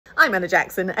I'm Anna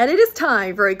Jackson, and it is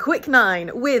time for a quick 9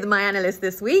 with my analyst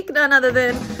this week, none other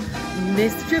than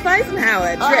Mr. Tripp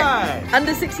Isenhour. Tripp,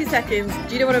 under 60 seconds.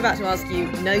 Do you know what I'm about to ask you?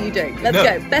 No, you don't. Let's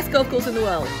go. Best golf course in the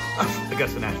world?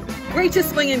 Augusta National.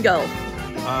 Greatest swing in golf?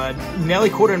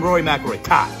 Nelly Korda and Rory McIlroy.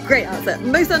 Tie. Great answer.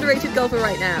 Most underrated golfer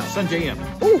right now? Sungjae Im.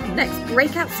 Ooh, next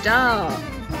breakout star.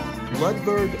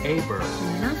 Ludwig Aber.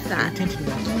 Love that. Attention to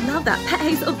that. Love that.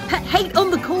 Pet hate on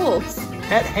the course.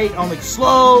 Pet hate on the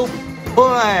slow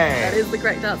play. That is the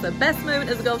correct answer. Best moment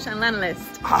as a Golf Channel analyst?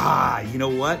 You know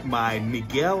what? My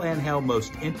Miguel Angel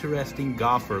most interesting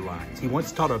golfer lines. He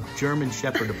once taught a German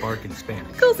Shepherd to bark in Spanish.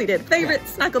 Of course he did. Favorite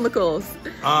snack on the course?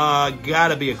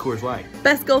 Gotta be a Coors Light.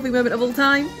 Best golfing moment of all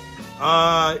time?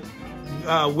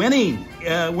 Winning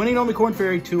on the Corn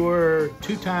Ferry Tour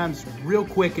 2 times real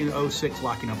quick in 06,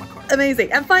 locking up my car.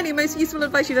 Amazing. And finally, most useful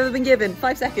advice you've ever been given.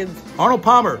 5 seconds. Arnold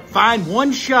Palmer, find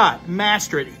one shot,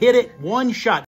 master it, hit it, one shot.